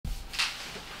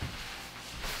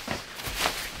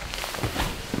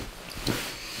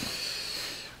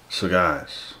So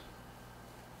guys,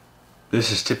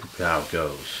 this is typically how it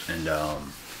goes, and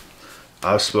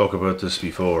I've spoke about this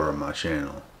before on my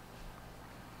channel,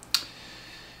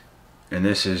 and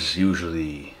this is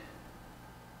usually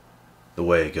the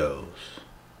way it goes.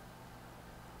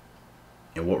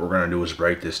 And what we're going to do is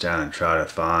break this down and try to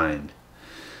find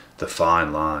the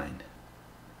fine line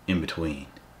in between,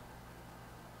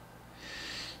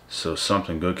 so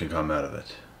something good can come out of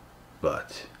it.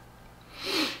 But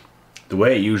the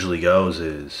way it usually goes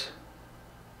is,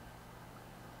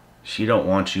 she don't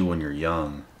want you when you're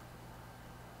young.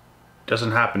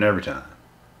 Doesn't happen every time,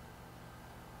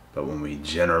 but when we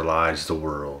generalize the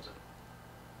world,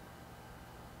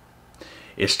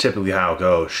 it's typically how it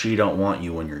goes. She don't want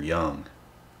you when you're young,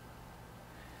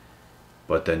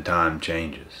 but then time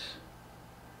changes.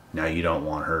 Now you don't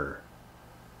want her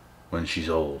when she's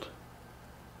old,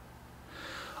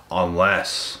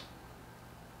 unless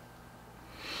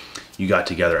you got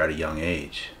together at a young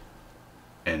age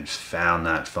and found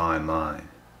that fine line.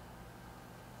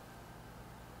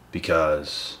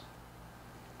 Because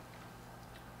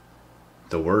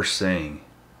the worst thing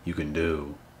you can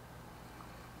do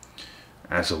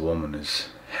as a woman is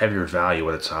have your value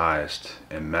at its highest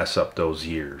and mess up those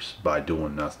years by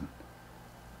doing nothing.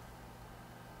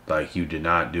 Like you did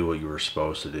not do what you were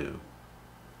supposed to do.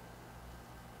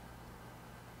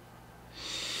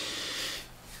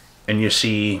 And you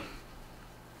see,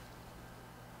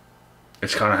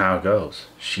 it's kind of how it goes.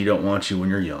 She don't want you when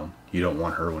you're young. You don't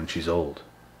want her when she's old,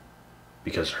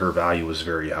 because her value is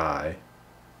very high,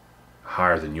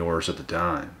 higher than yours at the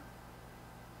time.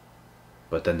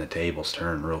 But then the tables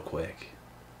turn real quick.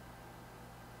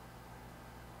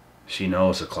 She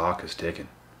knows the clock is ticking.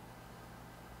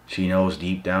 She knows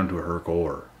deep down to her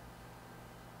core,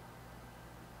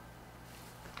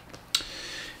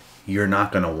 you're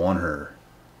not going to want her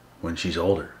when she's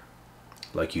older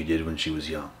like you did when she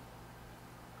was young.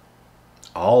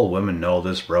 All women know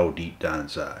this, bro, deep down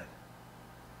inside.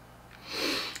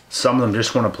 Some of them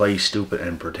just want to play stupid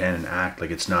and pretend and act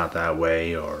like it's not that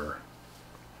way, or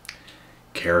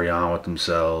carry on with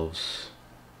themselves,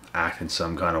 act in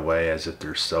some kind of way as if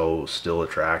they're so still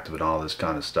attractive and all this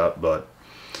kind of stuff. But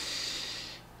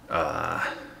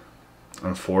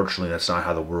unfortunately, that's not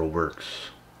how the world works.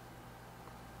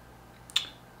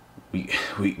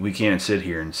 We can't sit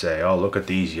here and say, oh, look at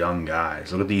these young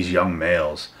guys, look at these young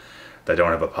males that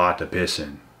don't have a pot to piss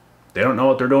in. They don't know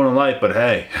what they're doing in life, but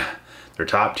hey, they're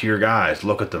top tier guys,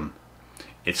 look at them.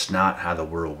 It's not how the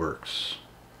world works.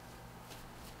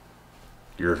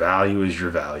 Your value is your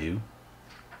value,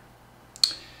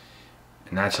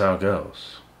 and that's how it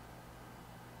goes.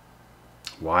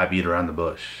 Why beat around the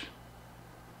bush?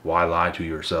 Why lie to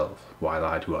yourself? Why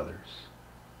lie to others?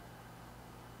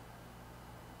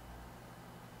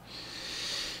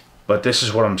 But this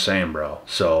is what I'm saying, bro.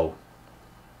 So,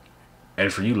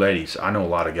 and for you ladies, I know a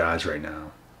lot of guys right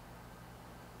now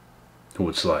who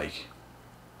it's like,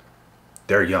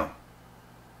 they're young.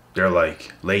 They're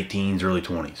like late teens, early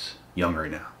 20s, young right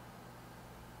now.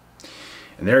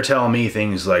 And they're telling me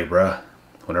things like, bruh,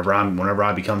 whenever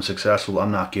I become successful,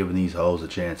 I'm not giving these hoes a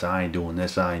chance. I ain't doing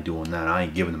this, I ain't doing that. I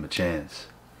ain't giving them a chance.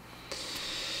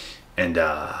 And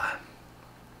that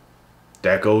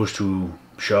goes to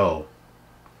show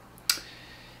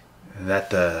that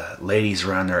the ladies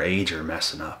around their age are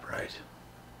messing up, right?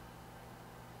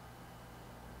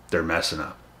 They're messing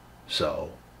up.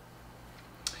 So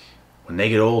when they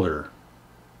get older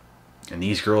and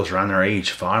these girls around their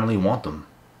age finally want them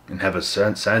and have a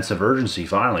sense of urgency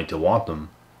finally to want them,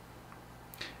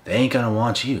 they ain't gonna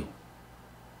want you.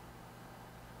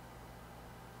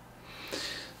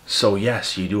 So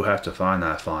yes, you do have to find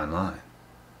that fine line.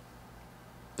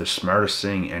 The smartest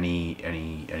thing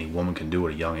any woman can do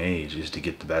at a young age is to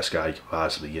get the best guy you can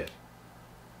possibly get.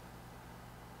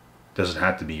 Doesn't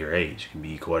have to be your age, it can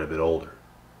be quite a bit older.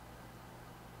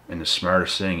 And the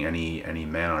smartest thing any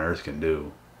man on earth can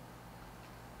do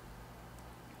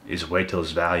is wait till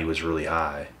his value is really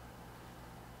high.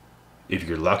 If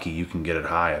you're lucky, you can get it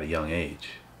high at a young age.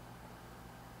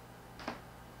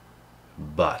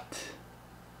 But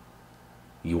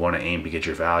you want to aim to get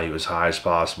your value as high as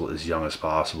possible, as young as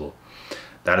possible.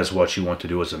 That is what you want to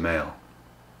do as a male.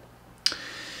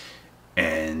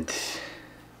 And,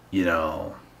 you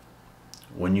know,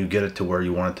 when you get it to where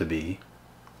you want it to be,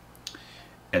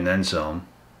 and then some,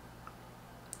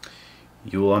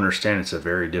 you will understand it's a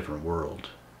very different world.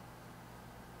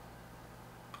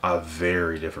 A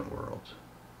very different world.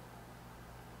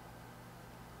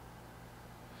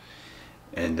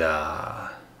 And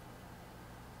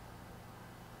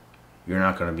you're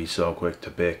not going to be so quick to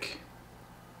pick.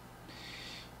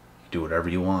 You do whatever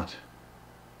you want.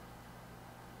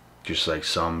 Just like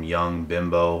some young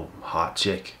bimbo hot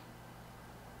chick.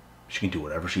 She can do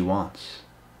whatever she wants.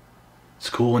 It's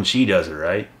cool when she does it,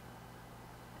 right?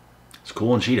 It's cool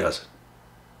when she does it.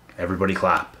 Everybody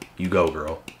clap. You go,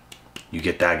 girl. You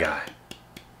get that guy.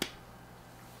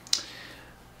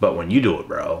 But when you do it,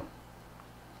 bro,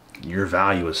 your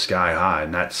value is sky high,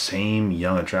 and that same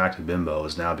young attractive bimbo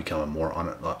is now becoming more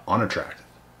unattractive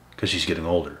because she's getting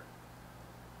older.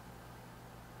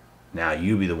 Now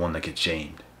you be the one that gets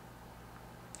shamed.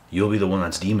 You'll be the one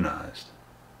that's demonized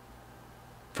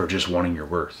for just wanting your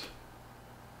worth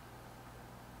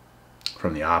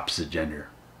from the opposite gender.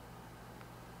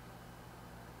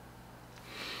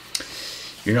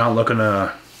 You're not looking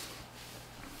to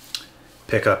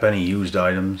pick up any used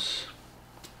items.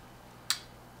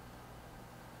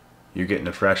 You're getting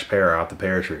a fresh pear off the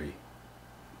pear tree.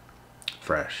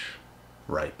 Fresh,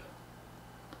 ripe,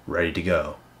 ready to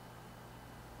go.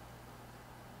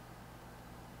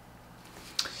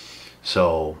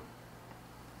 So,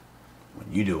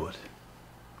 when you do it,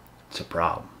 it's a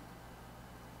problem.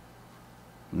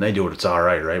 When they do it, it's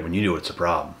alright, right? When you do it, it's a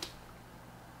problem.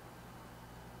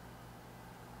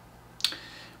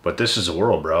 But this is the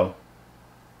world, bro.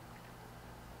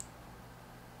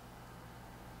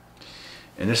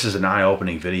 And this is an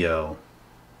eye-opening video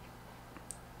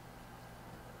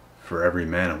for every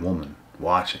man and woman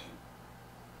watching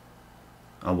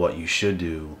on what you should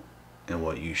do and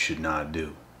what you should not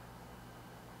do.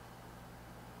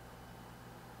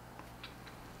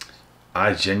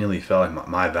 I genuinely felt like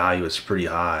my value is pretty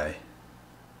high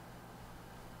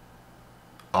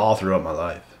all throughout my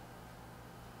life.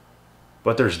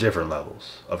 But there's different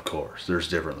levels, of course. There's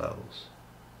different levels.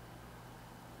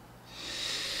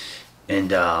 And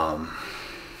the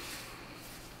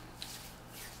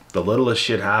littlest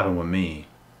shit happened with me,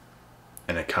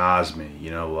 and it caused me.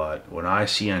 You know what? When I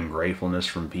see ungratefulness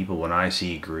from people, when I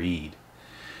see greed,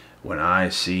 when I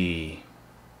see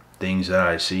things that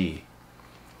I see,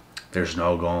 there's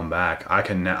no going back.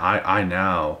 I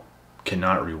now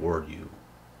cannot reward you.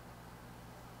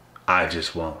 I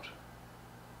just won't.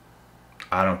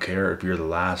 I don't care if you're the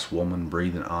last woman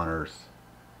breathing on earth.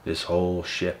 This whole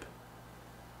ship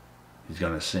is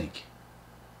gonna sink.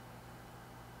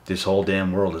 This whole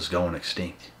damn world is going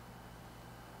extinct.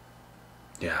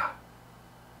 Yeah.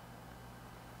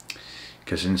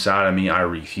 Because inside of me, I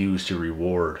refuse to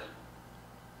reward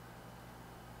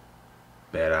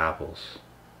bad apples.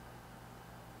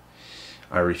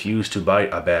 I refuse to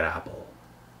bite a bad apple.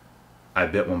 I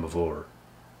bit one before.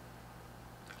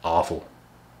 Awful.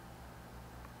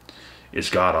 It's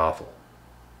god awful.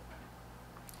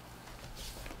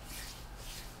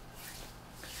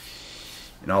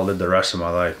 And I'll live the rest of my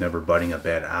life never biting a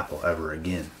bad apple ever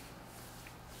again.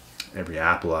 Every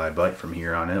apple I bite from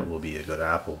here on out will be a good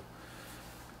apple.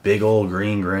 Big old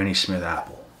green Granny Smith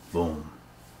apple. Boom.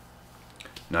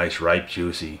 Nice, ripe,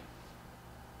 juicy.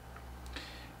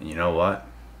 And you know what?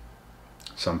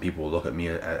 Some people look at me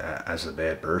as a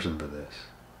bad person for this.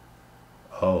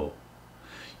 Oh,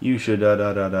 you should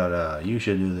you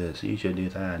should do this, you should do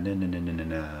that,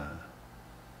 nah.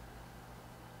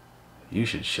 You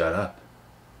should shut up.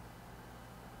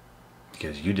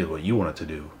 Because you did what you wanted to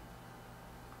do.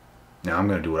 Now I'm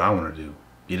going to do what I want to do.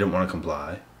 You didn't want to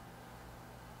comply.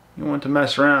 You wanted to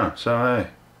mess around, so hey,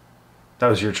 that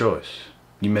was your choice.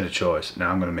 You made a choice.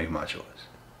 Now I'm going to make my choice.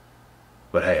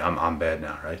 But hey, I'm bad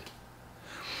now, right?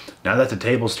 Now that the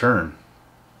tables turn,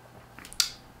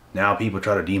 now people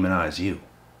try to demonize you.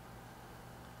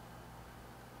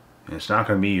 And it's not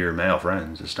going to be your male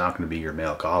friends. It's not going to be your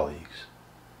male colleagues.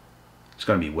 It's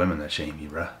going to be women that shame you,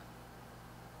 bruh.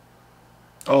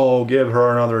 Oh, give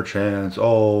her another chance.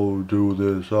 Oh, do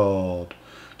this. Oh,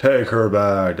 take her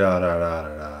back. Da da da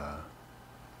da da.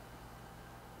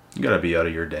 You gotta be out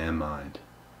of your damn mind.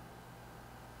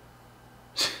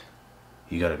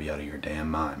 You gotta be out of your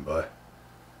damn mind, boy.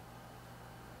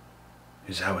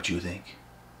 Is that what you think?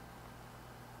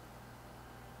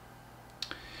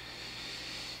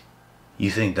 You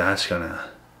think that's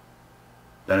gonna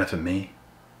benefit me?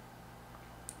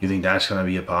 You think that's gonna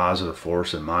be a positive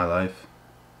force in my life?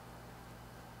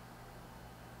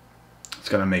 It's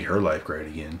gonna make her life great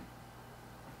again.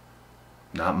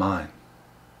 Not mine.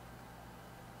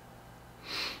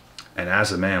 And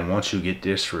as a man, once you get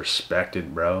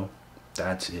disrespected, bro,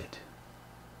 that's it.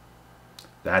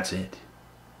 That's it.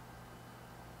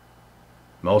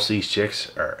 Most of these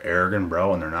chicks are arrogant,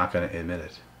 bro, and they're not gonna admit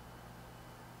it.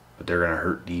 But they're gonna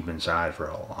hurt deep inside for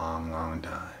a long, long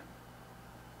time.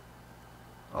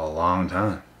 A long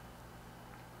time.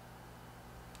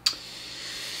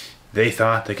 They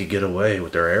thought they could get away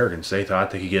with their arrogance. They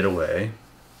thought they could get away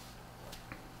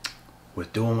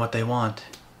with doing what they want.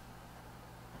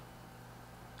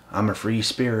 I'm a free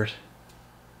spirit.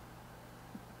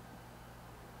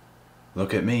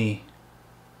 Look at me.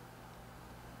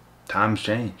 Times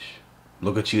change.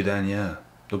 Look at you then, yeah.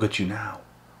 Look at you now.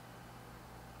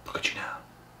 Look at you now.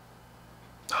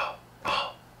 Oh,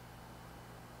 oh.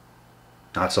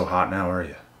 Not so hot now, are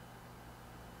you?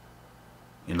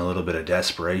 In a little bit of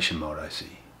desperation mode, I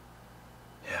see.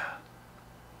 Yeah.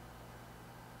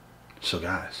 So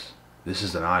guys, this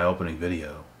is an eye-opening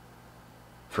video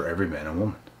for every man and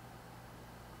woman.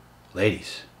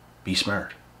 Ladies, be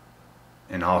smart.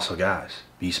 And also guys,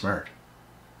 be smart.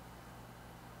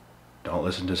 Don't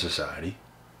listen to society.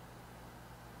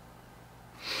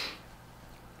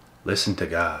 Listen to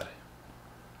God.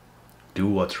 Do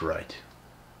what's right.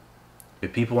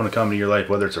 If people want to come into your life,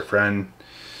 whether it's a friend,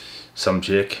 some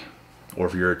chick, or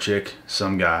if you're a chick,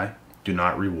 some guy, do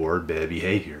not reward bad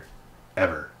behavior.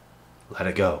 Ever. Let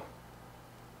it go.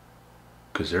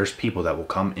 Because there's people that will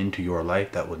come into your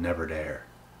life that would never dare.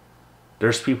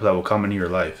 There's people that will come into your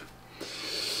life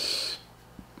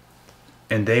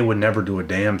and they would never do a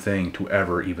damn thing to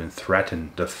ever even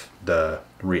threaten the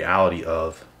reality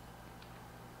of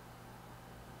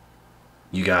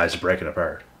you guys breaking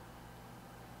apart.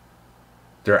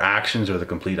 Their actions are the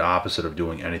complete opposite of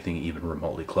doing anything even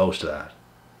remotely close to that.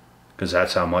 Because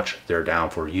that's how much they're down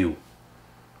for you.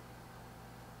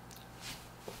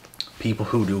 People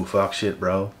who do fuck shit,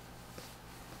 bro,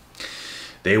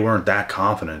 they weren't that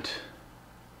confident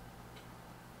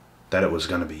that it was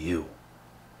gonna be you.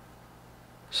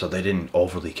 So they didn't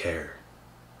overly care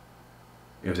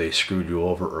if they screwed you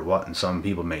over or what. And some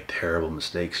people make terrible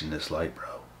mistakes in this light,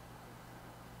 bro.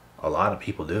 A lot of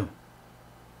people do.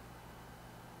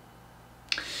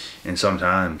 And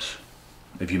sometimes,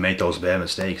 if you make those bad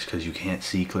mistakes because you can't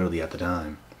see clearly at the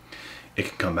time, it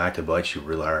can come back to bite you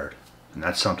real hard. And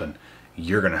that's something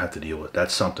you're going to have to deal with.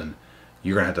 That's something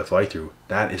you're going to have to fight through.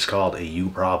 That is called a you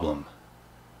problem.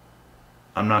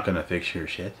 I'm not going to fix your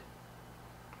shit.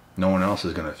 No one else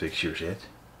is going to fix your shit.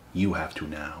 You have to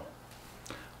now.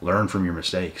 Learn from your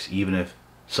mistakes. Even if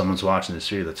someone's watching this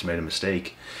video that's made a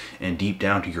mistake, and deep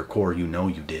down to your core you know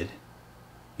you did.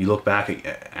 You look back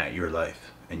at your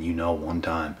life and you know one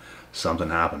time something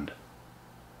happened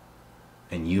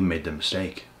and you made the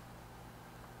mistake.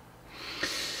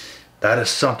 That is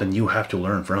something you have to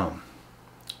learn from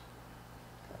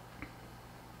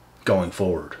going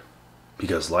forward,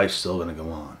 because life's still going to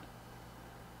go on.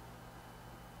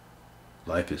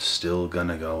 Life is still going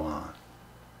to go on.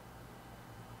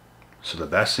 So the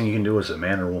best thing you can do as a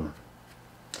man or woman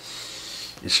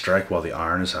is strike while the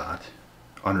iron is hot.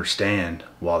 Understand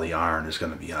while the iron is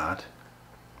going to be hot.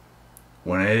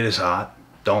 When it is hot,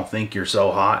 don't think you're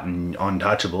so hot and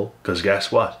untouchable, because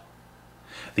guess what?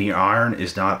 The iron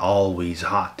is not always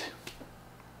hot.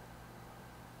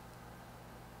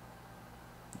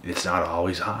 It's not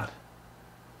always hot.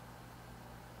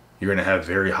 You're going to have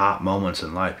very hot moments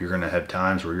in life. You're going to have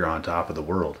times where you're on top of the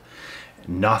world.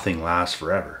 Nothing lasts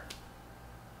forever.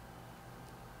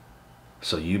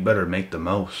 So you better make the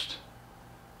most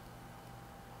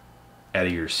out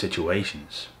of your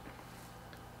situations.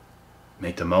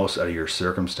 Make the most out of your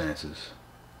circumstances.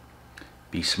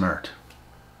 Be smart.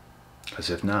 Because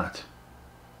if not,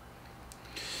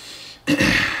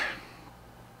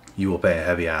 you will pay a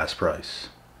heavy ass price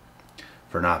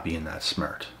for not being that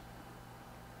smart.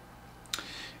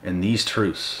 And these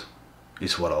truths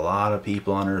is what a lot of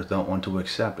people on earth don't want to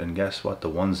accept. And guess what? The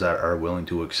ones that are willing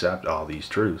to accept all these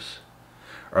truths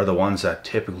are the ones that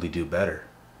typically do better.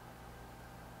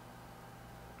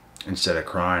 Instead of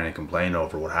crying and complaining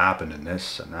over what happened and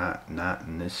this and that and that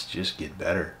and this, just get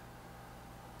better.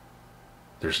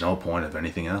 There's no point of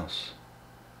anything else.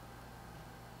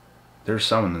 There's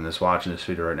someone that's watching this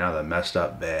video right now that messed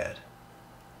up bad.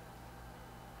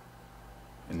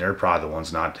 And they're probably the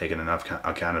ones not taking enough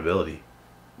accountability,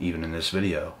 even in this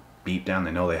video. Deep down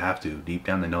they know they have to. Deep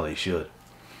down they know they should.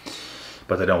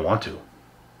 But they don't want to.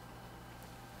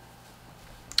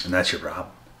 And that's your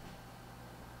problem.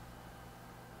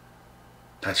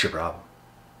 That's your problem.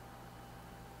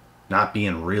 Not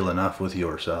being real enough with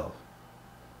yourself.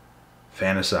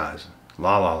 Fantasizing.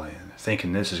 La la land.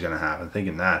 Thinking this is going to happen.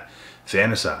 Thinking that.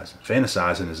 Fantasizing.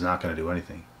 Fantasizing is not going to do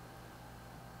anything.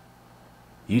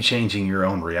 You changing your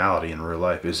own reality in real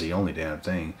life is the only damn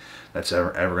thing that's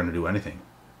ever going to do anything.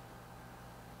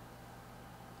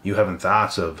 You having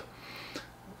thoughts of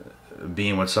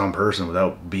being with some person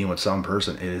without being with some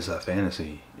person, it is a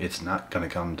fantasy. It's not going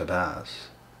to come to pass.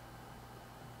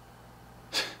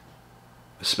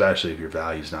 Especially if your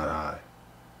value's not high.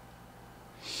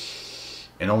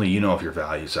 And only you know if your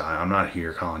value's high. I'm not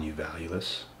here calling you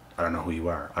valueless. I don't know who you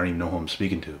are. I don't even know who I'm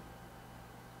speaking to.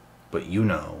 But you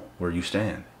know where you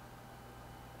stand.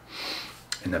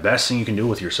 And the best thing you can do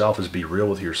with yourself is be real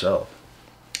with yourself.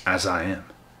 As I am.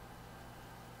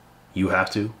 You have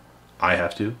to. I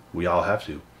have to. We all have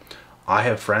to. I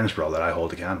have friends, bro, that I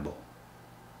hold accountable.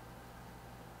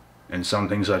 And some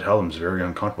things I tell them is very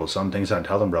uncomfortable. Some things I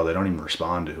tell them, bro, they don't even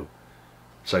respond to.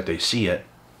 It's like they see it.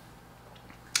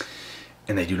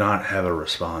 And they do not have a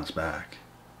response back.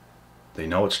 They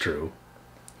know it's true.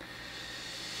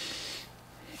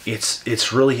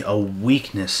 It's really a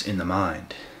weakness in the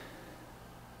mind.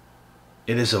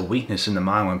 It is a weakness in the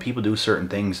mind when people do certain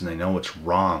things and they know it's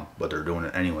wrong, but they're doing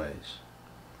it anyways.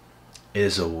 It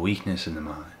is a weakness in the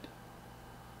mind.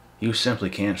 You simply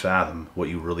can't fathom what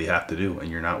you really have to do, and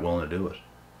you're not willing to do it.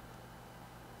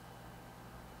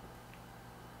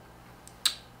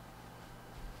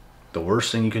 The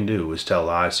worst thing you can do is tell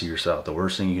lies to yourself. The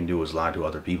worst thing you can do is lie to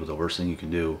other people. The worst thing you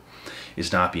can do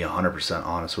is not be 100%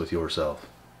 honest with yourself.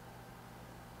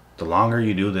 The longer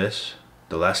you do this,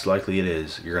 the less likely it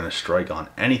is you're going to strike on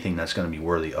anything that's going to be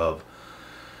worthy of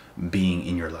being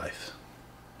in your life.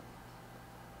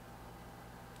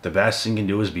 The best thing you can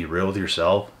do is be real with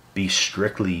yourself. Be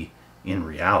strictly in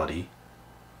reality.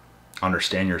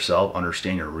 Understand yourself.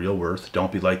 Understand your real worth.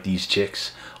 Don't be like these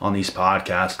chicks on these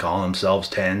podcasts calling themselves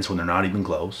 10s when they're not even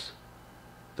close.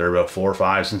 They're about 4,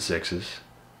 5s, and 6s.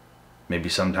 Maybe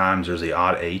sometimes there's the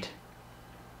odd 8.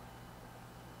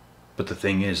 But the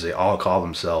thing is, they all call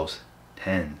themselves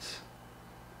 10s.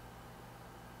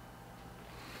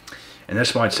 And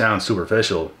this might sound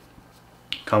superficial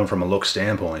coming from a look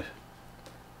standpoint,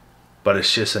 but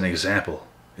it's just an example.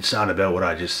 It's not about what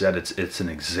I just said. It's an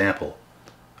example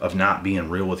of not being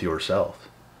real with yourself.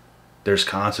 There's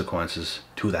consequences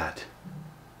to that.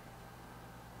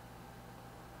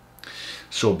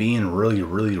 So being really,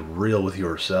 really real with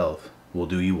yourself will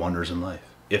do you wonders in life.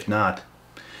 If not,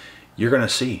 you're going to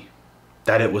see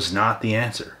that it was not the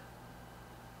answer.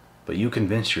 But you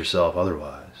convinced yourself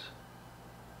otherwise.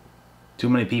 Too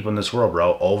many people in this world,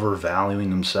 bro, overvaluing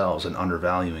themselves and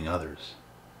undervaluing others.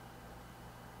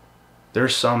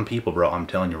 There's some people, bro, I'm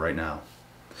telling you right now.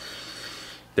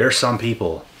 There's some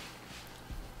people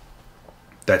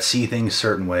that see things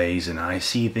certain ways, and I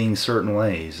see things certain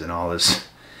ways, and all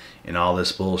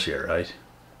this bullshit, right?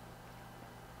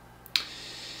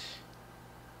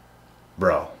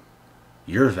 Bro,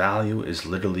 your value is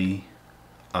literally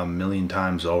 1,000,000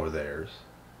 times over theirs,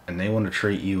 and they want to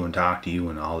treat you and talk to you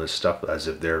and all this stuff as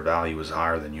if their value is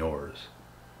higher than yours.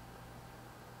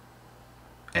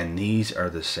 And these are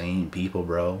the same people,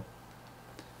 bro,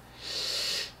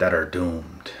 that are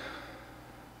doomed.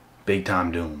 Big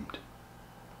time doomed.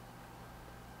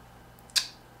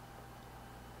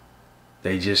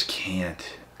 They just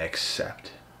can't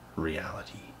accept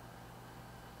reality.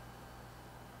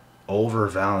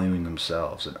 Overvaluing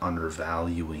themselves and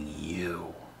undervaluing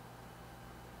you.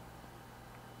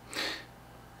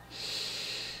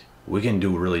 We can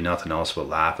do really nothing else but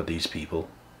laugh at these people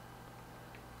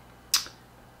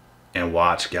and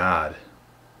watch God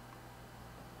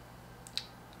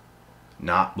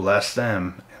not bless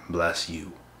them and bless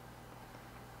you.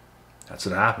 That's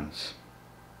what happens.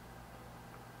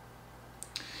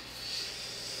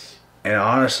 And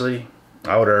honestly,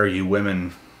 I would argue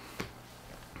women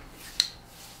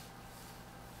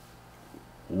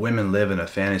live in a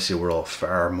fantasy world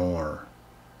far more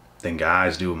than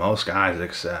guys do. Most guys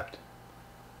accept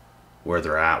where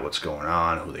they're at, what's going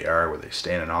on, who they are, where they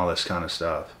stand, and all this kind of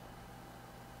stuff.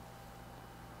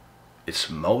 It's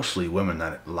mostly women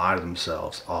that lie to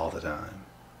themselves all the time.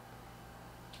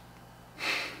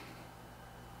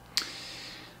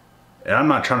 And I'm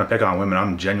not trying to pick on women.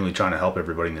 I'm genuinely trying to help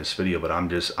everybody in this video, but I'm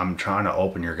trying to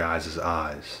open your guys'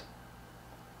 eyes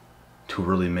to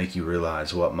really make you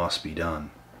realize what must be done.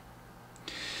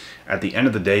 At the end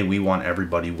of the day, we want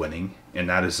everybody winning, and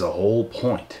that is the whole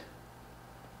point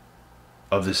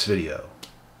of this video.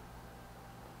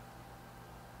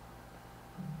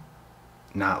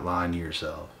 Not lying to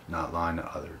yourself, not lying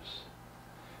to others.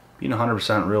 Being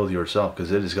 100% real with yourself,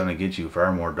 because it is going to get you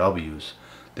far more W's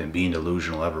than being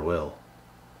delusional ever will.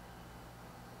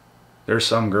 There's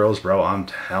some girls, bro, I'm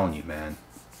telling you, man,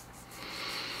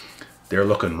 they're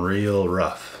looking real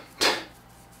rough.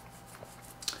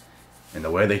 And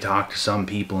the way they talk to some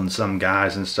people and some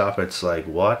guys and stuff, it's like,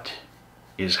 what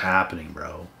is happening,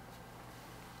 bro?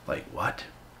 Like, what?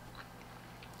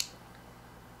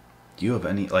 Do you have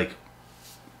any, like,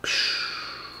 do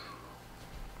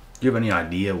you have any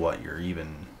idea what you're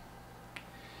even...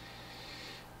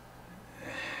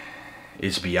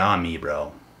 It's beyond me,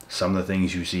 bro. Some of the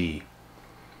things you see,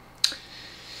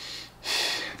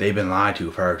 they've been lied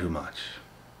to far too much.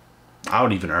 I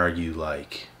would even argue,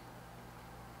 like,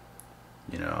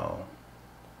 you know,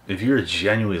 if you're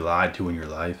genuinely lied to in your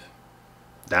life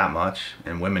that much,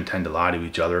 and women tend to lie to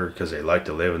each other because they like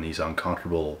to live in these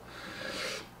uncomfortable,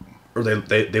 or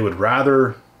they would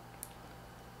rather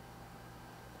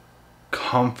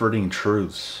comforting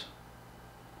truths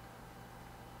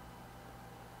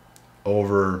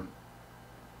over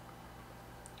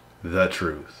the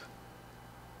truth.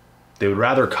 They would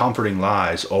rather comforting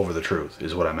lies over the truth,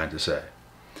 is what I meant to say.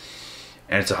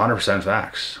 And it's 100%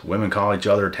 facts. Women call each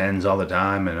other tens all the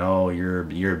time, and oh,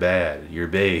 you're bad, you're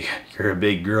big, you're a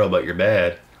big girl, but you're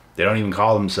bad. They don't even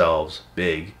call themselves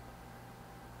big,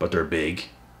 but they're big.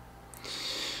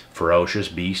 Ferocious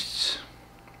beasts.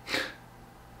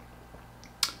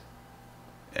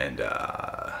 And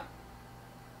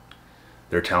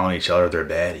they're telling each other they're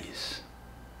baddies.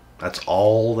 That's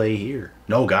all they hear.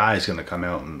 No guy's gonna come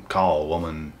out and call a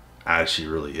woman as she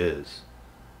really is.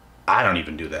 I don't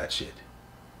even do that shit.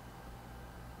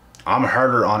 I'm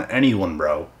harder on anyone,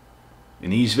 bro,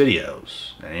 in these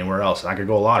videos than anywhere else. I could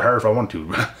go a lot harder if I want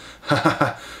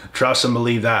to. Trust and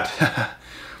believe that.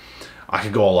 I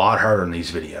could go a lot harder in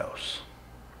these videos.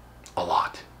 A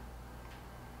lot.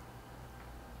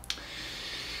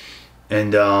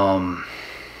 And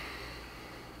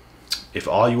if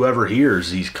all you ever hear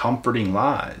is these comforting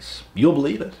lies, you'll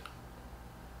believe it.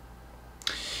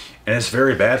 And it's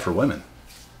very bad for women.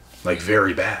 Like,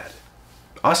 very bad.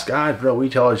 Us guys, bro, we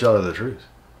tell each other the truth.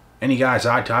 Any guys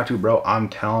I talk to, bro, I'm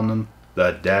telling them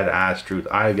the dead ass truth.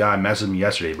 I had a guy message me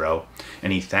yesterday, bro,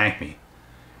 and he thanked me.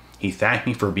 He thanked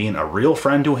me for being a real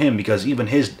friend to him, because even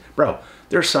his, bro,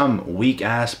 there's some weak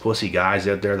ass pussy guys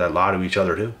out there that lie to each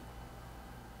other too.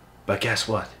 But guess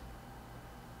what?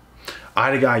 I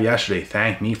had a guy yesterday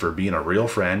thank me for being a real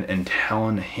friend and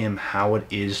telling him how it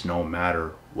is no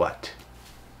matter what.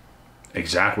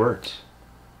 Exact words.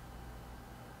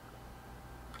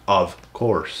 Of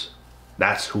course.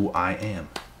 That's who I am.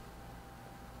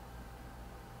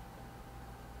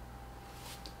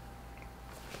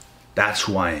 That's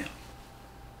who I am.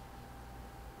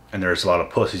 And there's a lot of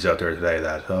pussies out there today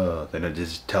that they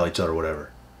just tell each other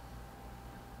whatever.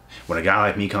 When a guy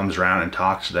like me comes around and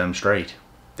talks to them straight,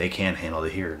 they can't handle to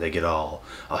hear. They get all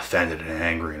offended and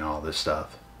angry and all this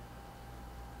stuff.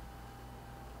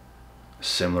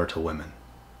 Similar to women.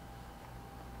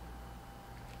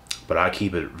 But I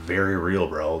keep it very real,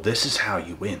 bro. This is how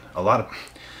you win. A lot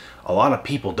of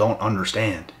people don't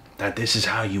understand that this is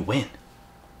how you win.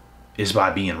 Is by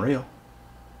being real.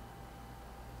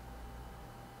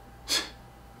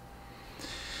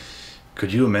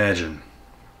 Could you imagine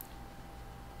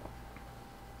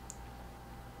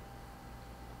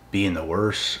being the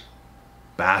worst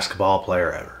basketball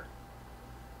player ever?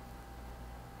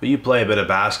 But you play a bit of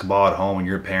basketball at home and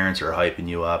your parents are hyping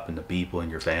you up and the people in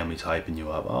your family's hyping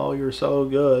you up. Oh, you're so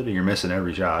good. And you're missing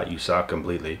every shot. You suck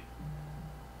completely.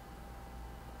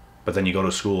 But then you go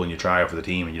to school and you try out for the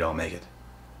team and you don't make it.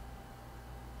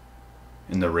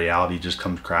 And the reality just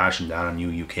comes crashing down on you.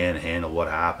 You can't handle what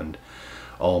happened.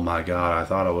 Oh my God, I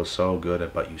thought I was so good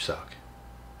at, but you suck.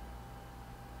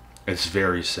 It's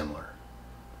very similar.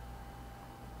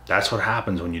 That's what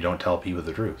happens when you don't tell people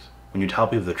the truth. When you tell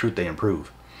people the truth, they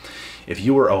improve. If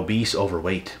you were obese,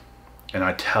 overweight, and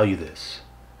I tell you this,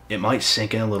 it might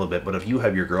sink in a little bit, but if you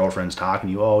have your girlfriends talking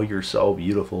to you, oh, you're so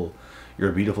beautiful.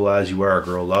 You're beautiful as you are,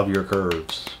 girl. Love your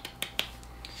curves.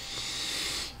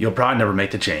 You'll probably never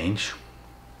make the change.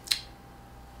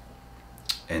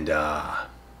 And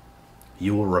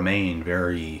you will remain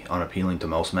very unappealing to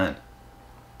most men.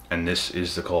 And this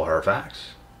is the cold hard facts.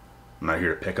 I'm not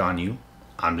here to pick on you.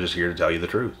 I'm just here to tell you the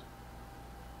truth.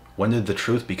 When did the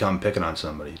truth become picking on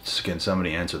somebody? Can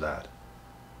somebody answer that?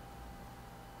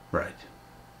 Right.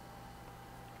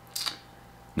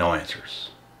 No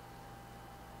answers.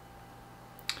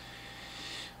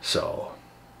 So,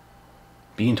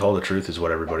 being told the truth is what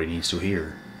everybody needs to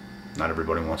hear. Not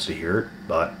everybody wants to hear it,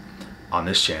 but on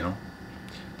this channel,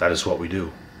 that is what we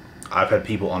do. I've had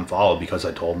people unfollow because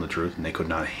I told them the truth and they could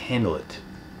not handle it.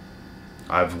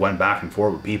 I've went back and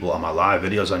forth with people on my live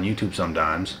videos on YouTube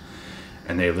sometimes,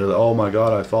 and they've literally, oh my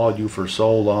God, I followed you for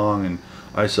so long and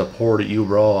I supported you,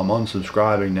 bro. I'm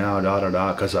unsubscribing now,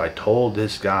 because I told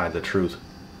this guy the truth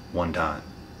one time.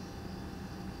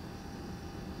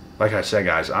 Like I said,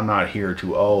 guys, I'm not here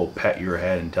to, pet your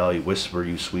head and tell you, whisper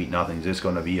you sweet nothings. It's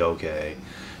going to be okay.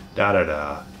 Get out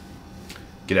of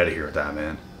here with that,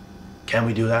 man. Can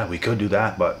we do that? We could do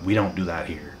that, but we don't do that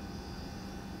here.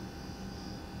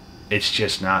 It's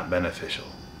just not beneficial.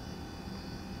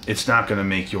 It's not going to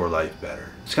make your life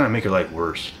better. It's going to make your life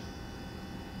worse.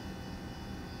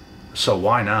 So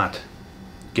why not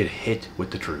get hit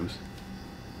with the truth?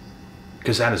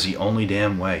 Because that is the only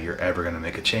damn way you're ever going to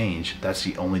make a change. That's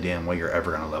the only damn way you're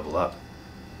ever going to level up.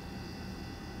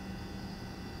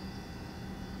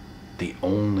 The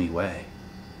only way.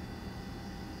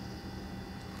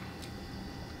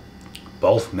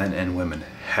 Both men and women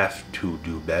have to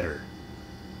do better.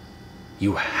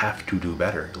 You have to do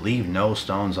better. Leave no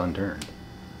stones unturned.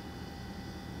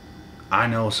 I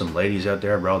know some ladies out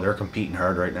there, bro, they're competing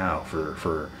hard right now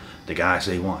for the guys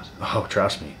they want. Oh,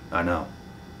 trust me, I know.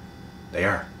 They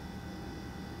are.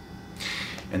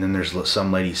 And then there's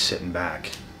some ladies sitting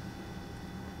back,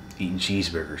 eating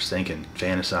cheeseburgers, thinking,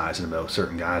 fantasizing about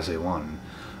certain guys they want. And,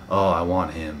 oh, I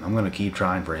want him. I'm going to keep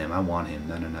trying for him. I want him.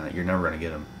 No, no, no. You're never going to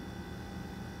get him.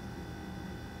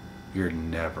 You're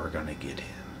never going to get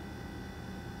him.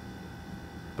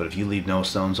 But if you leave no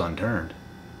stones unturned,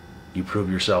 you prove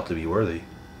yourself to be worthy.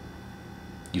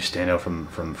 You stand out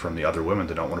from the other women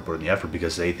that don't want to put in the effort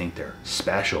because they think they're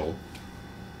special.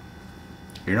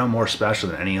 You're no more special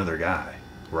than any other guy.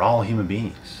 We're all human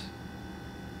beings.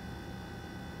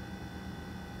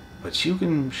 But you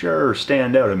can sure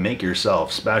stand out and make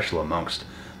yourself special amongst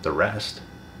the rest.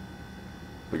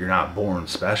 But you're not born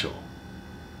special.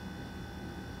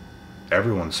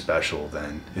 Everyone's special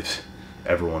then, if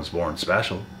everyone's born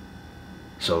special.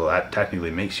 So that technically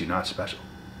makes you not special.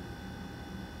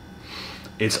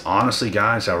 It's honestly,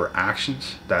 guys, our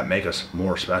actions that make us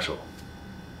more special.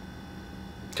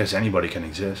 Because anybody can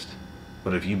exist.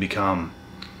 But if you become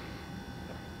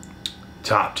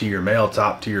top tier male,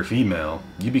 top tier female,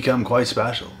 you become quite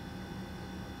special.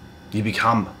 You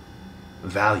become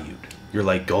valued. You're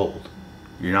like gold.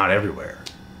 You're not everywhere.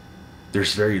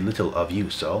 There's very little of you,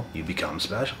 so you become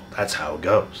special. That's how it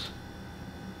goes.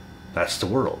 That's the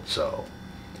world. So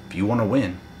if you want to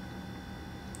win,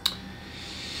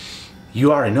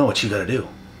 you already know what you got to do.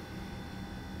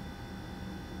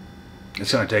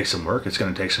 It's going to take some work. It's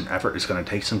going to take some effort. It's going to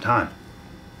take some time.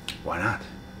 Why not?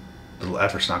 A little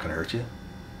effort's not going to hurt you.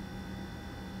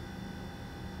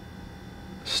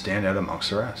 Stand out amongst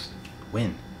the rest.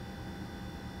 Win.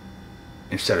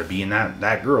 Instead of being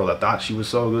that girl that thought she was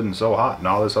so good and so hot and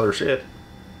all this other shit.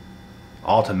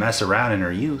 All to mess around in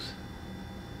her youth.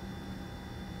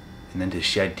 And then to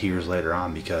shed tears later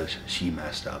on because she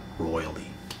messed up royally.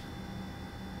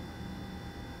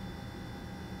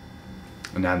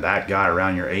 And then that guy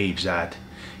around your age that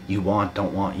you want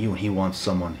don't want you, and he wants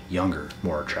someone younger,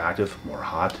 more attractive, more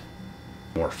hot,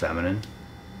 more feminine,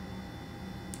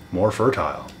 more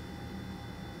fertile.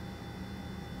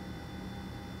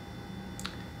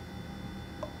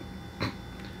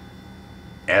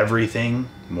 Everything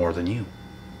more than you.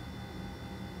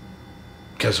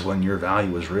 Because when your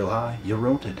value was real high, you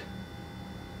wrote it.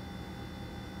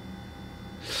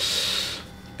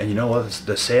 And you know what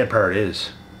the sad part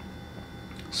is?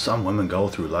 Some women go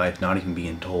through life not even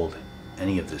being told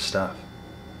any of this stuff.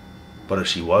 But if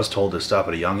she was told this stuff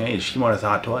at a young age, she might have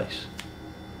thought twice.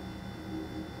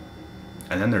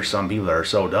 And then there's some people that are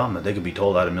so dumb that they could be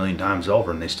told that 1,000,000 times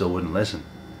over and they still wouldn't listen.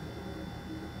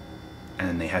 And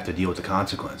then they have to deal with the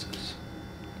consequences.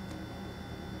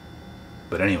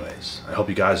 But anyways, I hope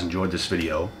you guys enjoyed this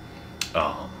video.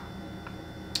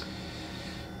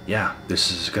 Yeah, this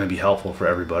is going to be helpful for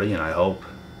everybody, and I hope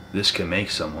this can make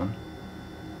someone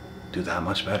do that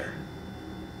much better.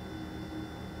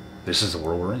 This is the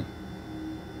world we're in.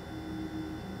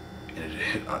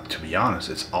 And to be honest,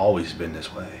 it's always been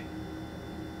this way.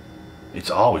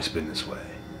 It's always been this way.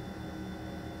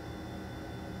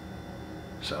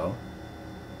 So,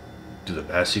 do the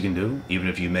best you can do, even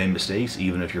if you made mistakes,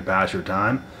 even if you're past your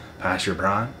time, past your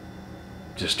prime.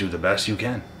 Just do the best you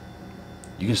can.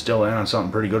 You can still land on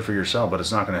something pretty good for yourself, but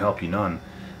it's not going to help you none.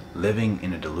 Living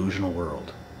in a delusional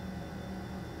world.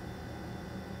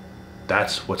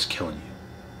 That's what's killing you.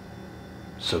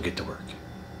 So get to work.